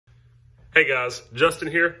Hey guys, Justin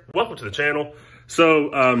here. Welcome to the channel.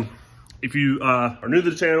 So if you are new to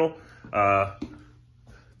the channel,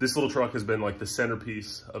 this little truck has been like the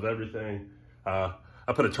centerpiece of everything. I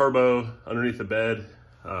put a turbo underneath the bed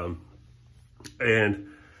and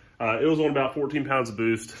it was on about 14 pounds of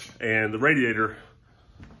boost, and the radiator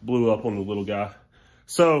blew up on the little guy.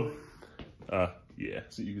 So yeah,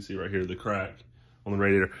 so you can see right here the crack on the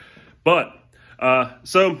radiator. But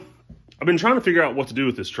so I've been trying to figure out what to do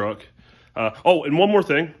with this truck. Oh, and one more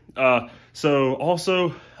thing. So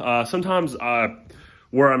also, sometimes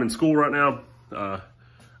where I'm in school right now,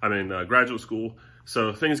 I'm in graduate school,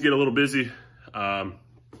 so things get a little busy. And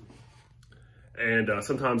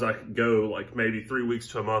sometimes I go like maybe 3 weeks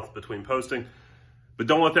to a month between posting, but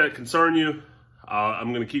don't let that concern you.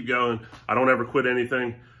 I'm going to keep going. I don't ever quit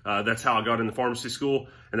anything. That's how I got into pharmacy school,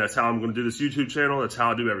 and that's how I'm going to do this YouTube channel. That's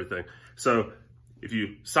how I do everything. So if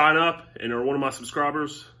you sign up and are one of my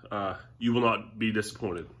subscribers, you will not be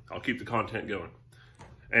disappointed. I'll keep the content going.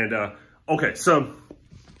 And okay, so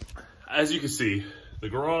as you can see, the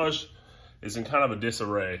garage is in kind of a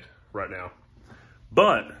disarray right now.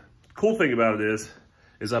 But the cool thing about it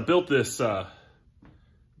is I built this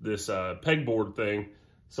pegboard thing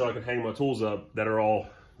so I can hang my tools up that are all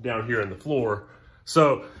down here in the floor.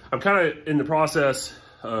 So I'm kind of in the process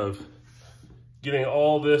of getting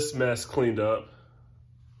all this mess cleaned up.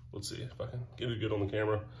 Let's see if I can get it good on the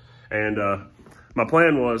camera. And my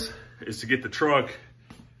plan is to get the truck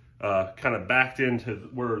kind of backed into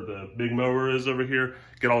where the big mower is over here,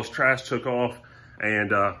 get all this trash took off,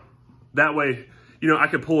 and that way, you know, I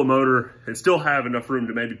could pull a motor and still have enough room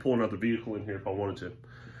to maybe pull another vehicle in here if I wanted to.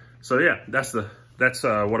 So yeah, that's what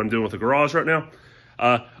I'm doing with the garage right now.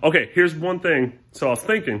 Okay, here's one thing. So I was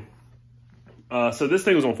thinking, so this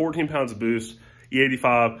thing was on 14 pounds of boost,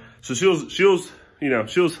 E85. So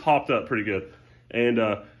she was hopped up pretty good. And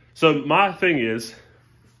so my thing is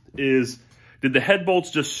did the head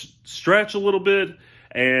bolts just stretch a little bit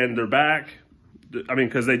and they're back? I mean,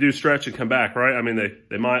 because they do stretch and come back, right? I mean,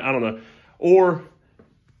 they might, I don't know. Or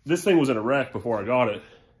this thing was in a wreck before I got it.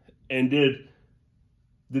 And did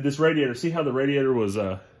this radiator, see how the radiator was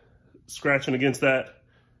scratching against that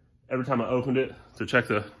every time I opened it to check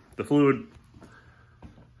the fluid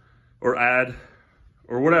or add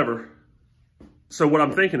or whatever? So what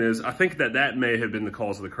I'm thinking is, I think that may have been the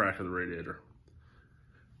cause of the crack of the radiator.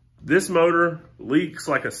 This motor leaks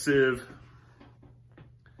like a sieve.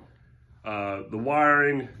 The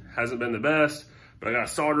wiring hasn't been the best, but I got a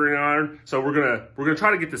soldering iron. So we're gonna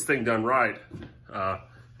try to get this thing done right.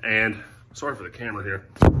 And sorry for the camera here.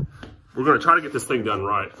 We're gonna try to get this thing done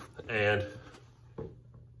right, and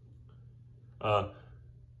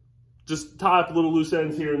just tie up little loose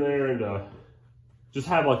ends here and there, and just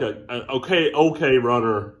have like an okay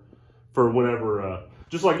runner for whenever,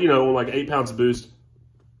 just like, you know, like 8 pounds of boost.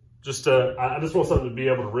 I just want something to be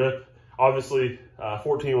able to rip. Obviously,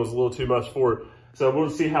 14 was a little too much for it. So we'll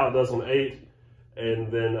see how it does on 8. And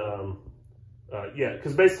then, yeah,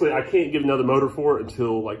 because basically I can't get another motor for it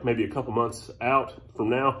until like maybe a couple months out from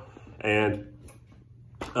now. And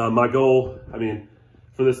my goal, I mean,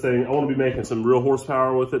 for this thing, I want to be making some real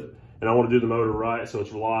horsepower with it. And I want to do the motor right so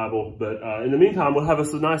it's reliable. But in the meantime, we'll have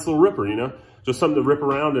us a nice little ripper, you know, just something to rip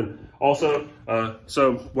around. And also,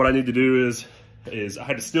 so what I need to do is I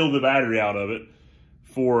had to steal the battery out of it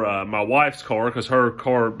for my wife's car, because her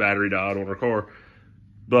car battery died on her car.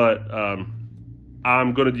 But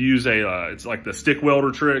I'm going to use it's like the stick welder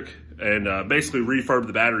trick, and basically refurb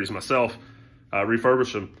the batteries myself,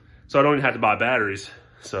 refurbish them, so I don't even have to buy batteries.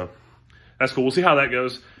 So that's cool. We'll see how that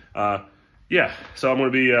goes. Yeah, so I'm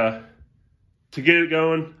going to be, to get it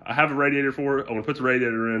going, I have a radiator for it. I'm going to put the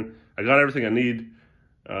radiator in. I got everything I need.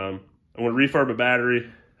 I'm going to refurb a battery.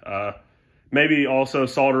 Maybe also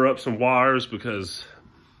solder up some wires, because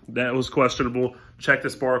that was questionable. Check the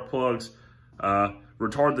spark plugs.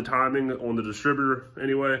 Retard the timing on the distributor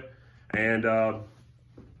anyway. And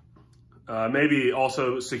maybe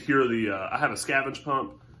also secure I have a scavenge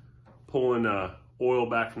pump pulling oil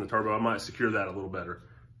back from the turbo. I might secure that a little better.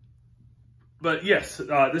 But yes,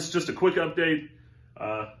 this is just a quick update.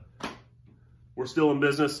 We're still in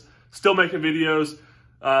business, still making videos.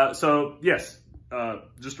 So yes,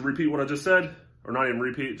 just to repeat what I just said, or not even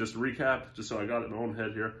repeat, just to recap, just so I got it in my own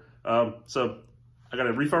head here. So I got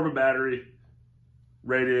to refurb a battery,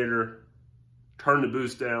 radiator, turn the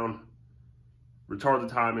boost down, retard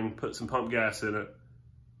the timing, put some pump gas in it.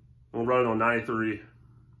 We'll run it on 93,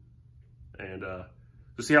 and to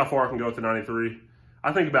see how far I can go with the 93.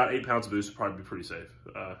 I think about 8 pounds of boost would probably be pretty safe.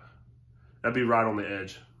 That'd be right on the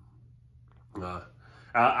edge.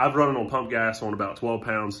 I've run it on pump gas on about 12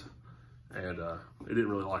 pounds, and it didn't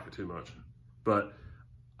really like it too much. But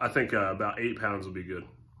I think about 8 pounds will be good.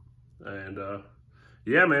 And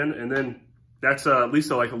yeah, man. And then that's at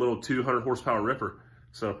least like a little 200 horsepower ripper.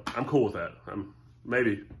 So I'm cool with that.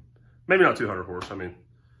 Maybe not 200 horse. I mean,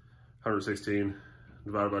 116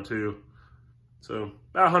 divided by 2. So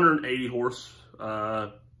about 180 horse,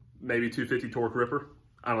 maybe 250 torque ripper.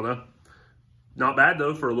 I don't know. Not bad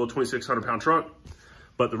though for a little 2,600 pound trunk.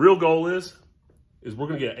 But the real goal is we're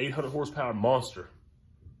gonna get an 800 horsepower monster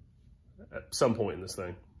at some point in this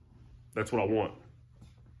thing. That's what I want.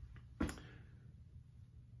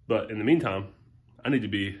 But in the meantime, I need to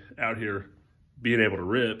be out here being able to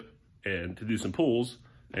rip and to do some pulls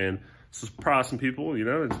and surprise some people, you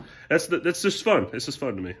know. That's just fun. It's just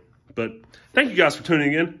fun to me. But thank you guys for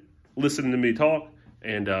tuning in, listening to me talk.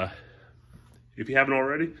 And if you haven't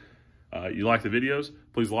already, you like the videos,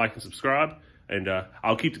 please like and subscribe. And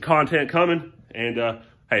I'll keep the content coming. And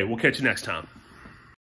hey, we'll catch you next time.